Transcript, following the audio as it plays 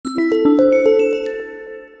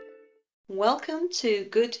welcome to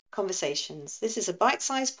Good Conversations. This is a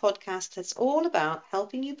bite-sized podcast that's all about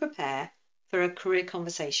helping you prepare for a career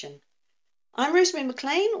conversation. I'm Rosemary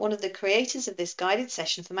McLean, one of the creators of this guided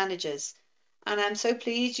session for managers, and I'm so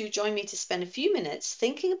pleased you joined me to spend a few minutes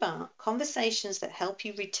thinking about conversations that help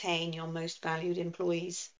you retain your most valued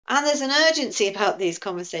employees. And there's an urgency about these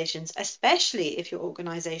conversations, especially if your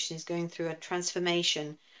organization is going through a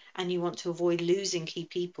transformation and you want to avoid losing key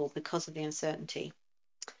people because of the uncertainty.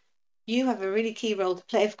 You have a really key role to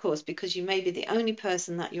play, of course, because you may be the only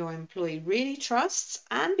person that your employee really trusts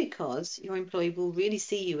and because your employee will really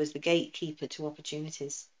see you as the gatekeeper to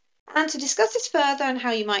opportunities. And to discuss this further and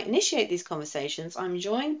how you might initiate these conversations, I'm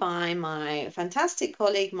joined by my fantastic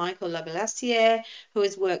colleague, Michael Labelassiere, who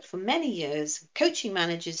has worked for many years coaching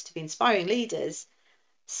managers to be inspiring leaders,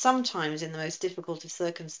 sometimes in the most difficult of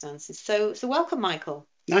circumstances. So welcome, Michael.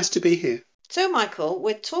 Nice to be here. So, Michael,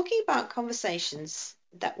 we're talking about conversations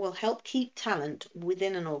that will help keep talent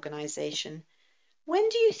within an organization. When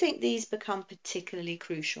do you think these become particularly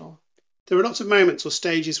crucial? There are lots of moments or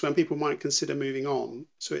stages when people might consider moving on,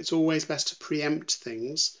 so it's always best to preempt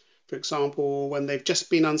things. For example, when they've just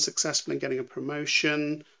been unsuccessful in getting a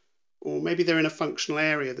promotion, or maybe they're in a functional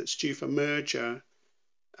area that's due for merger.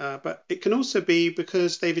 But it can also be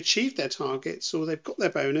because they've achieved their targets, or they've got their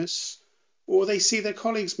bonus, or they see their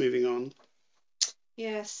colleagues moving on.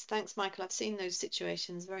 Yes, thanks, Michael. I've seen those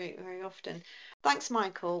situations very, very often. Thanks,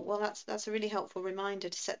 Michael. Well, that's a really helpful reminder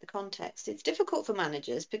to set the context. It's difficult for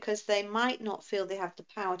managers because they might not feel they have the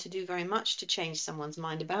power to do very much to change someone's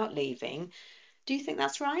mind about leaving. Do you think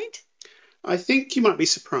that's right? I think you might be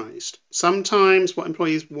surprised. Sometimes what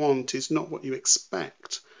employees want is not what you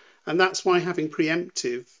expect, and that's why having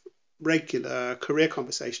preemptive, regular career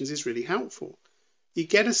conversations is really helpful. You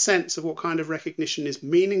get a sense of what kind of recognition is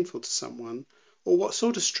meaningful to someone, or what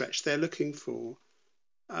sort of stretch they're looking for.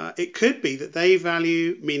 It could be that they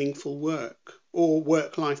value meaningful work or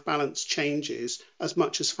work-life balance changes as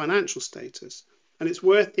much as financial status. And it's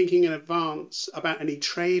worth thinking in advance about any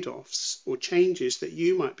trade-offs or changes that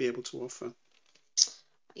you might be able to offer.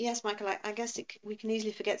 Yes, Michael, I guess we can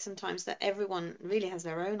easily forget sometimes that everyone really has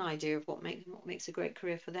their own idea of what makes a great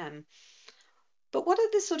career for them. But what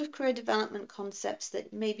are the sort of career development concepts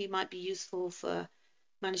that maybe might be useful for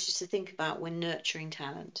managers to think about when nurturing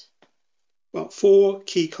talent? Well, 4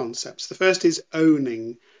 key concepts. The first is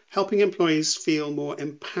owning, helping employees feel more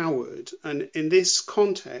empowered. And in this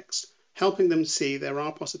context, helping them see there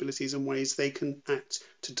are possibilities and ways they can act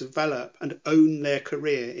to develop and own their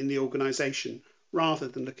career in the organisation rather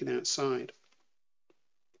than looking outside.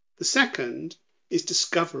 The second is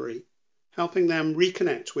discovery, helping them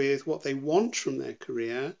reconnect with what they want from their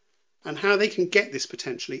career and how they can get this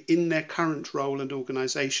potentially in their current role and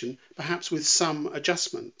organisation, perhaps with some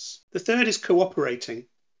adjustments. The third is cooperating.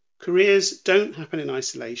 Careers don't happen in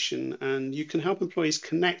isolation, and you can help employees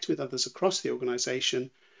connect with others across the organisation,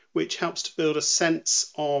 which helps to build a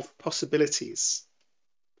sense of possibilities.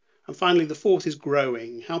 And finally, the fourth is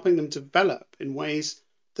growing, helping them develop in ways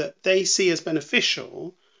that they see as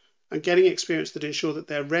beneficial and getting experience that ensure that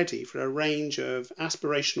they're ready for a range of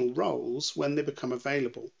aspirational roles when they become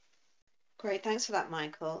available. Great, thanks for that,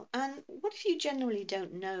 Michael. And what if you generally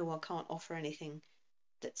don't know or can't offer anything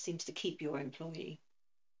that seems to keep your employee?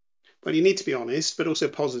 Well, you need to be honest, but also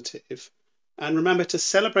positive. And remember to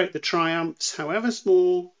celebrate the triumphs, however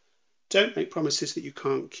small. Don't make promises that you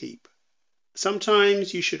can't keep.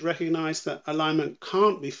 Sometimes you should recognise that alignment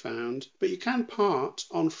can't be found, but you can part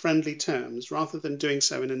on friendly terms rather than doing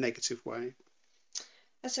so in a negative way.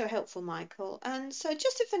 That's so helpful, Michael. And so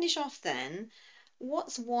just to finish off then,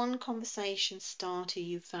 what's one conversation starter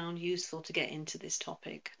you found useful to get into this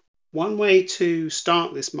topic? One way to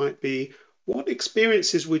start this might be, what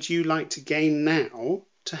experiences would you like to gain now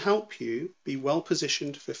to help you be well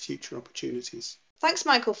positioned for future opportunities? Thanks,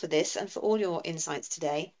 Michael, for this and for all your insights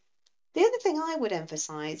today. The other thing I would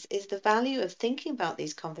emphasize is the value of thinking about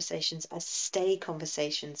these conversations as stay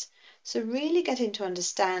conversations. So really getting to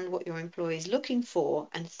understand what your employee is looking for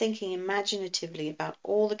and thinking imaginatively about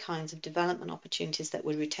all the kinds of development opportunities that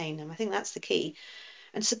would retain them. I think that's the key.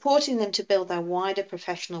 And supporting them to build their wider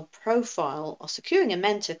professional profile or securing a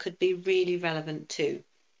mentor could be really relevant too.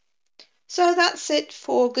 So that's it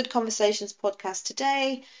for Good Conversations podcast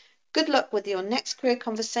today. Good luck with your next career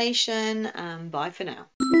conversation and bye for now.